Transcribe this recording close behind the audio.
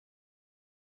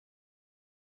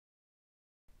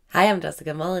Hi, I'm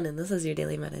Jessica Mullen, and this is your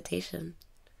daily meditation.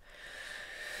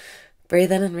 Breathe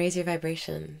in and raise your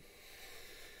vibration.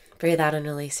 Breathe out and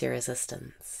release your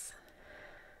resistance.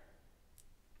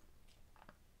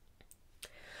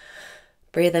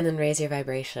 Breathe in and raise your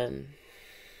vibration.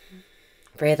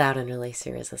 Breathe out and release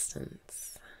your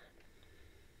resistance.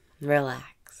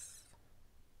 Relax.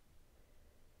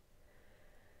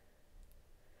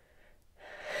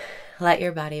 Let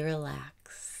your body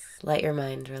relax. Let your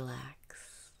mind relax.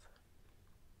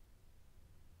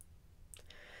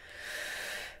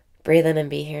 Breathe in and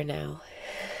be here now.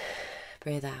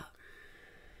 Breathe out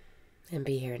and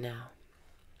be here now.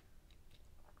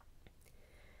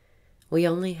 We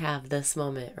only have this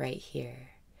moment right here.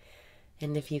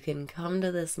 And if you can come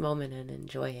to this moment and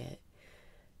enjoy it,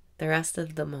 the rest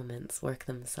of the moments work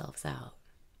themselves out.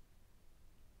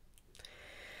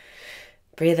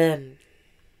 Breathe in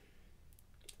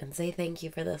and say thank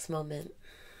you for this moment.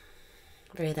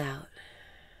 Breathe out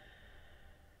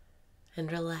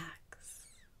and relax.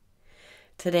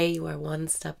 Today you are one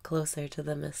step closer to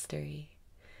the mystery.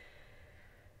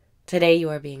 Today you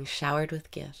are being showered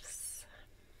with gifts.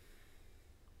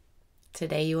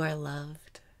 Today you are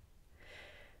loved.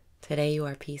 Today you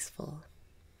are peaceful.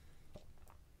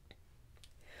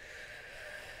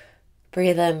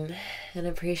 Breathe in and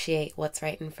appreciate what's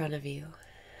right in front of you.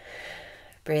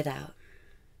 Breathe out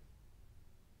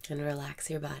and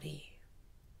relax your body.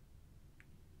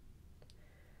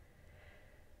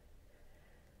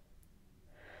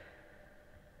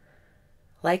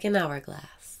 Like an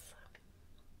hourglass,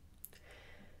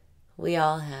 we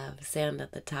all have sand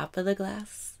at the top of the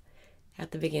glass at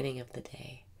the beginning of the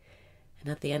day. And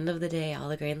at the end of the day, all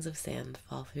the grains of sand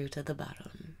fall through to the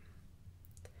bottom.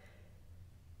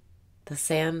 The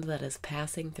sand that is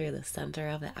passing through the center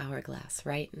of the hourglass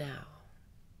right now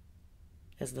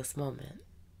is this moment.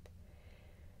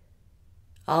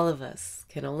 All of us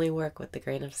can only work with the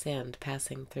grain of sand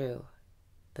passing through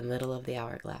the middle of the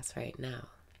hourglass right now.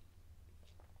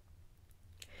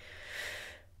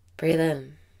 Breathe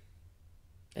in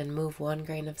and move one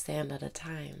grain of sand at a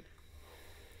time.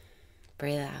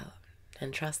 Breathe out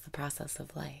and trust the process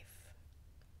of life.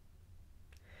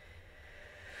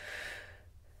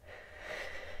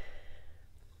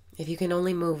 If you can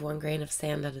only move one grain of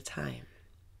sand at a time,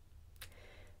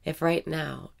 if right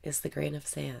now is the grain of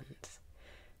sand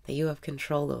that you have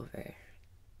control over,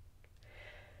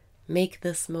 make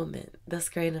this moment, this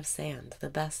grain of sand, the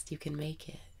best you can make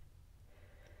it.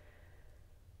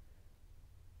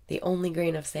 The only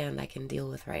grain of sand I can deal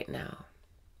with right now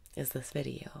is this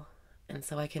video, and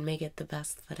so I can make it the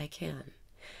best that I can.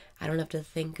 I don't have to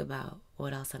think about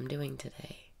what else I'm doing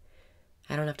today.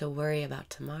 I don't have to worry about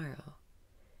tomorrow.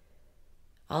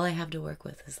 All I have to work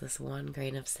with is this one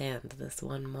grain of sand, this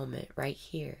one moment right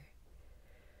here.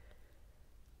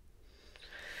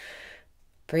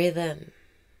 Breathe in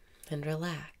and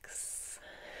relax.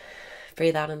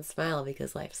 Breathe out and smile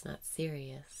because life's not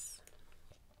serious.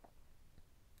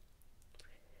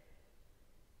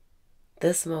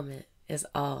 This moment is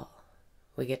all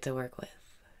we get to work with.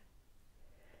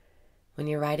 When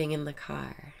you're riding in the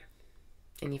car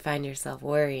and you find yourself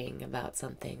worrying about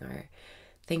something or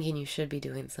thinking you should be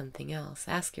doing something else,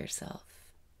 ask yourself,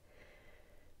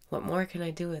 what more can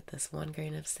I do with this one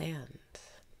grain of sand?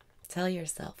 Tell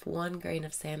yourself, one grain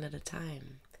of sand at a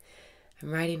time.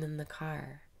 I'm riding in the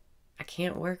car. I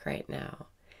can't work right now.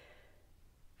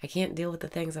 I can't deal with the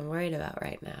things I'm worried about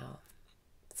right now.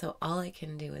 So all I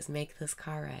can do is make this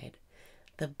car ride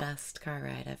the best car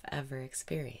ride I've ever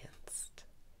experienced.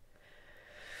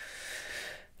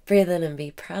 Breathe in and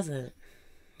be present.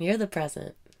 You're the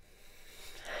present.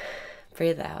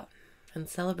 Breathe out and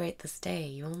celebrate this day.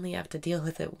 You only have to deal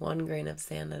with it one grain of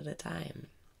sand at a time.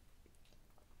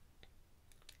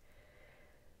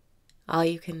 All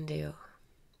you can do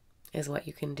is what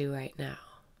you can do right now.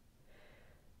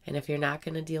 And if you're not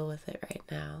going to deal with it right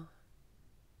now,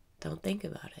 don't think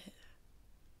about it.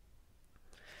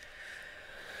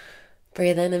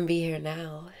 Breathe in and be here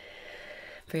now.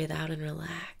 Breathe out and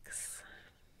relax.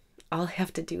 All I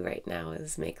have to do right now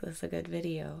is make this a good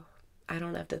video. I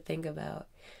don't have to think about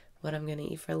what I'm going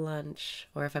to eat for lunch,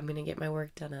 or if I'm going to get my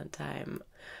work done on time,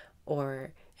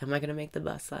 or am I going to make the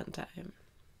bus on time.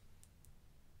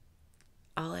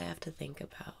 All I have to think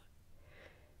about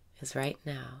is right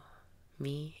now,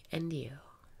 me and you.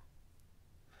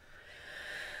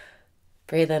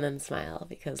 Breathe in and smile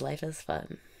because life is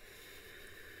fun.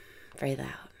 Breathe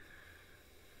out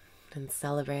and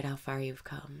celebrate how far you've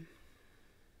come.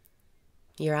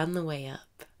 You're on the way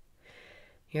up.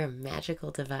 You're a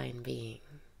magical divine being.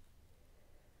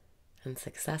 And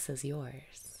success is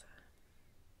yours.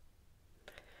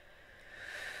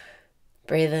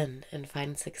 Breathe in and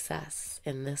find success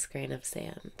in this grain of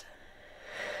sand.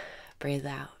 Breathe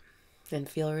out and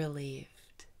feel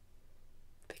relieved,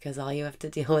 because all you have to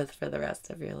deal with for the rest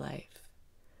of your life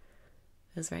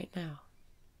is right now.